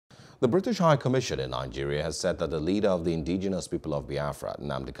The British High Commission in Nigeria has said that the leader of the Indigenous People of Biafra,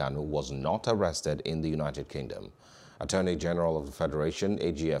 Nnamdi Kanu, was not arrested in the United Kingdom. Attorney General of the Federation,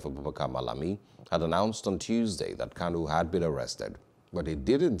 AGF Abubakar Malami, had announced on Tuesday that Kanu had been arrested, but he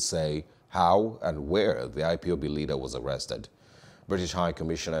didn't say how and where the IPOB leader was arrested. British High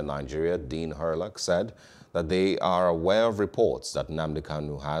Commissioner in Nigeria, Dean Herlock, said that they are aware of reports that Nnamdi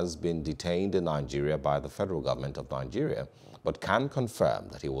Kanu has been detained in Nigeria by the federal government of Nigeria, but can confirm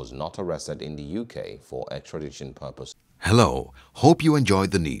that he was not arrested in the UK for extradition purposes. Hello, hope you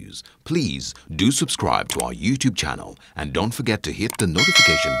enjoyed the news. Please do subscribe to our YouTube channel and don't forget to hit the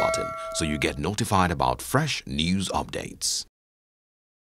notification button so you get notified about fresh news updates.